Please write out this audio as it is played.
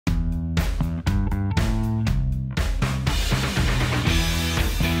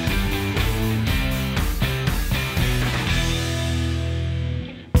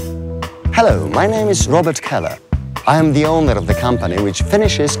Hello, my name is Robert Keller. I am the owner of the company which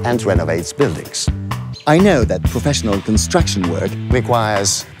finishes and renovates buildings. I know that professional construction work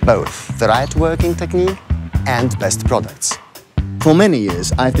requires both the right working technique and best products. For many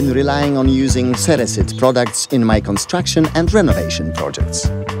years, I've been relying on using Ceresit products in my construction and renovation projects.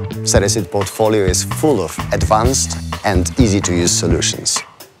 Ceresit portfolio is full of advanced and easy-to-use solutions.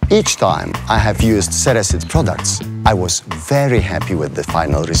 Each time I have used Ceresit products, I was very happy with the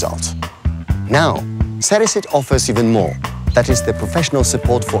final result. Now, Ceresit offers even more. That is the professional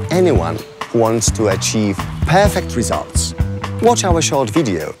support for anyone who wants to achieve perfect results. Watch our short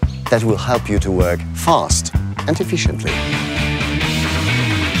video that will help you to work fast and efficiently.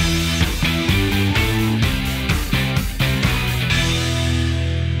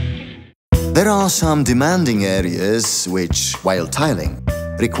 There are some demanding areas which, while tiling,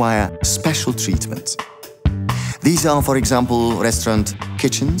 require special treatment. These are, for example, restaurant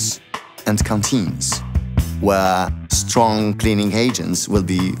kitchens and canteens, where strong cleaning agents will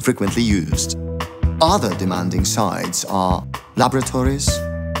be frequently used. Other demanding sites are laboratories,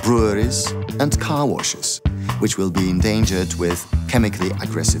 breweries and car washes, which will be endangered with chemically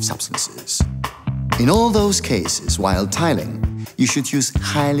aggressive substances. In all those cases, while tiling, you should use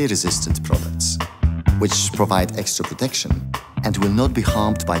highly resistant products, which provide extra protection and will not be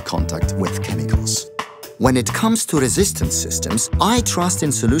harmed by contact with chemicals. When it comes to resistance systems, I trust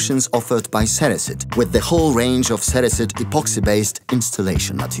in solutions offered by Ceresit with the whole range of Ceresit epoxy-based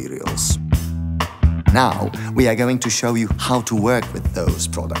installation materials. Now, we are going to show you how to work with those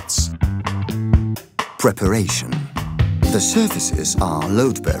products. Preparation. The surfaces are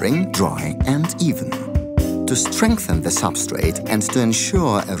load-bearing, dry and even. To strengthen the substrate and to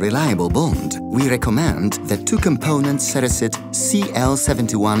ensure a reliable bond, we recommend the two-component Ceresit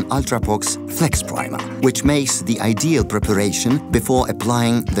CL71 UltraPox FlexPrimer, which makes the ideal preparation before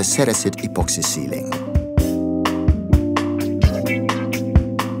applying the Ceresit epoxy sealing.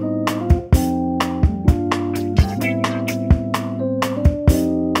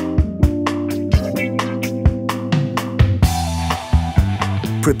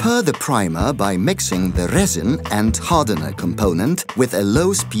 Prepare the primer by mixing the resin and hardener component with a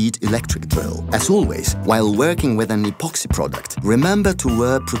low-speed electric drill. As always, while working with an epoxy product, remember to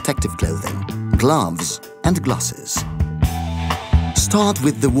wear protective clothing, gloves and glasses. Start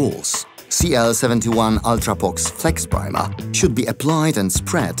with the walls. CL71 UltraPox FlexPrimer should be applied and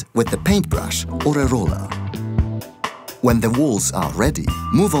spread with the paintbrush or a roller. When the walls are ready,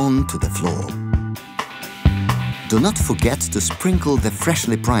 move on to the floor. Do not forget to sprinkle the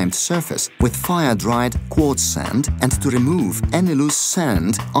freshly primed surface with fire-dried quartz sand and to remove any loose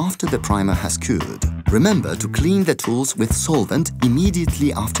sand after the primer has cured. Remember to clean the tools with solvent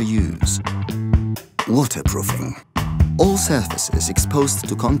immediately after use. Waterproofing. All surfaces exposed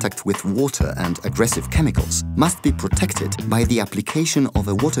to contact with water and aggressive chemicals must be protected by the application of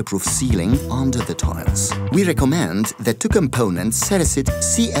a waterproof sealing under the tiles. We recommend the two-component Ceresit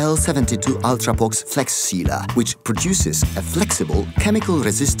CL72 UltraPox FlexSealer, which produces a flexible,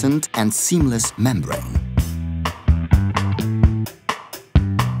 chemical-resistant and seamless membrane.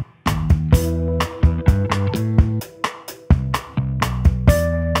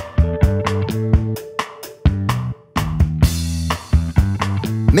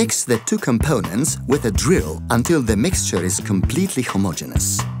 Mix the two components with a drill until the mixture is completely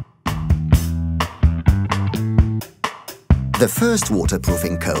homogeneous. The first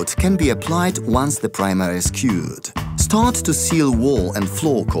waterproofing coat can be applied once the primer is cured. Start to seal wall and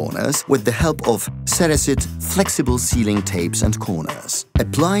floor corners with the help of Ceresit flexible sealing tapes and corners.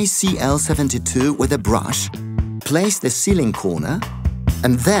 Apply CL72 with a brush, place the sealing corner,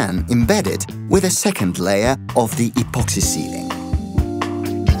 and then embed it with a second layer of the epoxy sealing.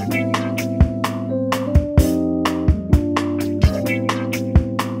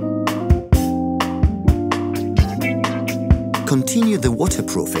 Continue the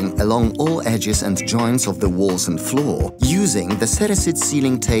waterproofing along all edges and joints of the walls and floor using the Ceresit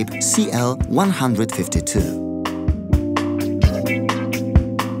sealing tape CL152.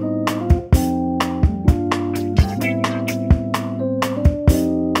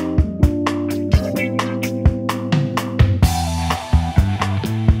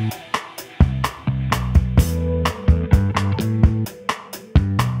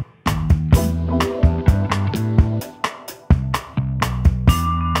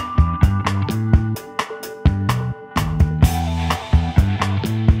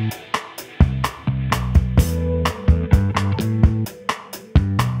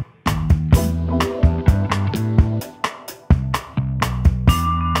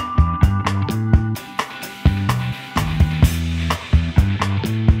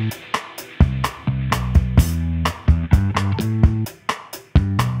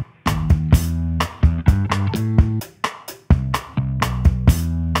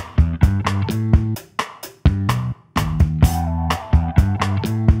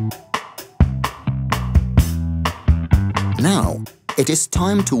 it is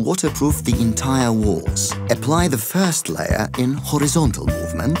time to waterproof the entire walls. Apply the first layer in horizontal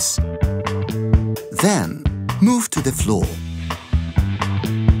movements. Then, move to the floor.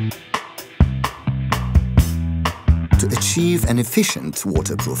 To achieve an efficient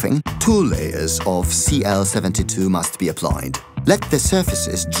waterproofing, 2 layers of CL72 must be applied. Let the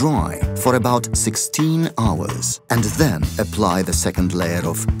surfaces dry for about 16 hours and then apply the second layer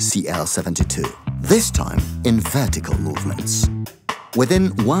of CL72, this time in vertical movements. Within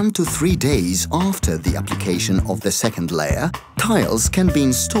 1 to 3 days after the application of the second layer, tiles can be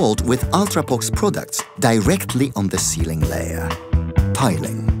installed with UltraPox products directly on the ceiling layer.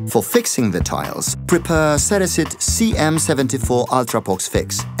 Tiling. For fixing the tiles, prepare Ceresit CM74 UltraPox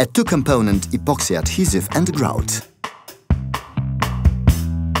Fix, a 2-component epoxy adhesive and grout.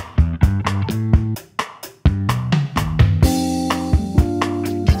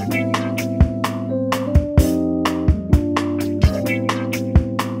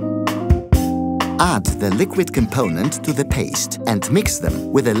 Add the liquid component to the paste and mix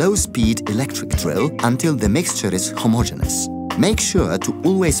them with a low-speed electric drill until the mixture is homogeneous. Make sure to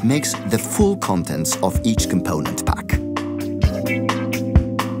always mix the full contents of each component pack.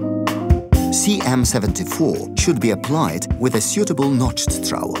 CM74 should be applied with a suitable notched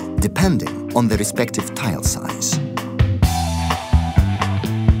trowel, depending on the respective tile size.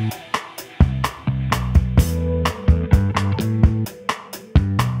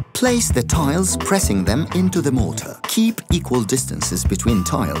 Place the tiles, pressing them into the mortar. Keep equal distances between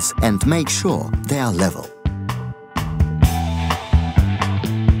tiles and make sure they are level.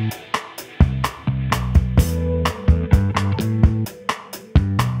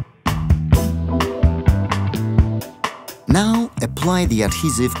 Now apply the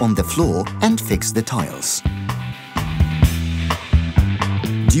adhesive on the floor and fix the tiles.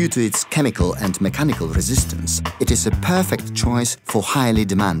 Due to its chemical and mechanical resistance, it is a perfect choice for highly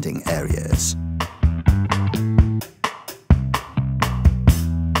demanding areas.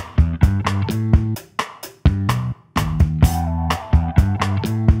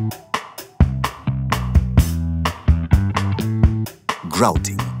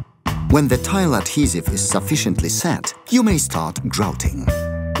 Grouting. When the tile adhesive is sufficiently set, you may start grouting.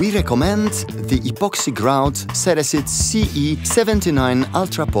 We recommend the epoxy grout Ceresit CE79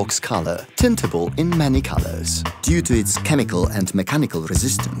 UltraPox color, tintable in many colors. Due to its chemical and mechanical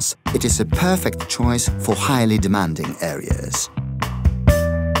resistance, it is a perfect choice for highly demanding areas.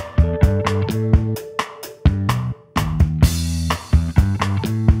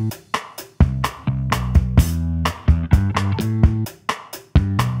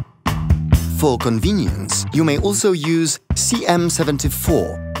 For convenience, you may also use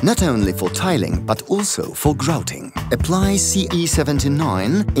CM74, not only for tiling but also for grouting. Apply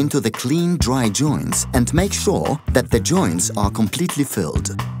CE79 into the clean, dry joints and make sure that the joints are completely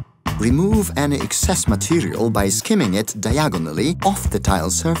filled. Remove any excess material by skimming it diagonally off the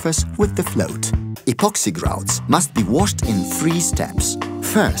tile surface with the float. Epoxy grouts must be washed in 3 steps.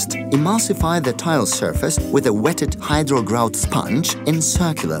 First, emulsify the tile surface with a wetted hydro-grout sponge in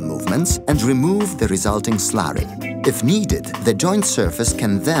circular movements and remove the resulting slurry. If needed, the joint surface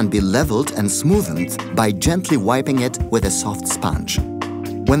can then be leveled and smoothened by gently wiping it with a soft sponge.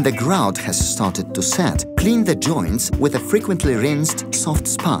 When the grout has started to set, clean the joints with a frequently rinsed soft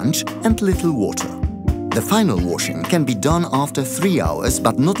sponge and little water. The final washing can be done after 3 hours,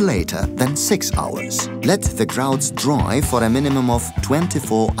 but not later than 6 hours. Let the grouts dry for a minimum of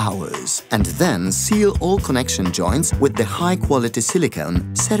 24 hours, and then seal all connection joints with the high-quality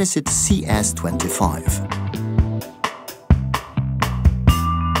silicone Ceresit CS 25.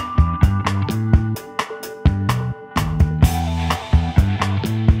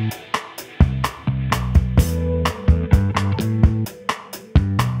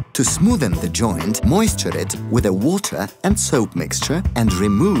 To smoothen the joint, moisture it with a water and soap mixture and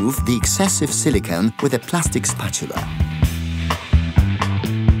remove the excessive silicone with a plastic spatula.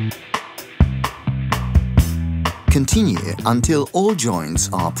 Continue until all joints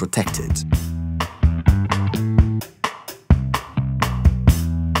are protected.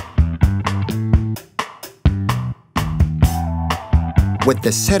 With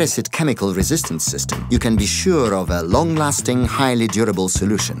the Ceresit chemical resistance system, you can be sure of a long-lasting, highly durable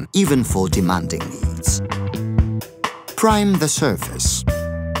solution, even for demanding needs. Prime the surface.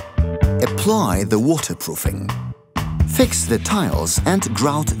 Apply the waterproofing. Fix the tiles and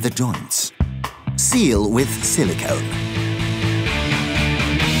grout the joints. Seal with silicone.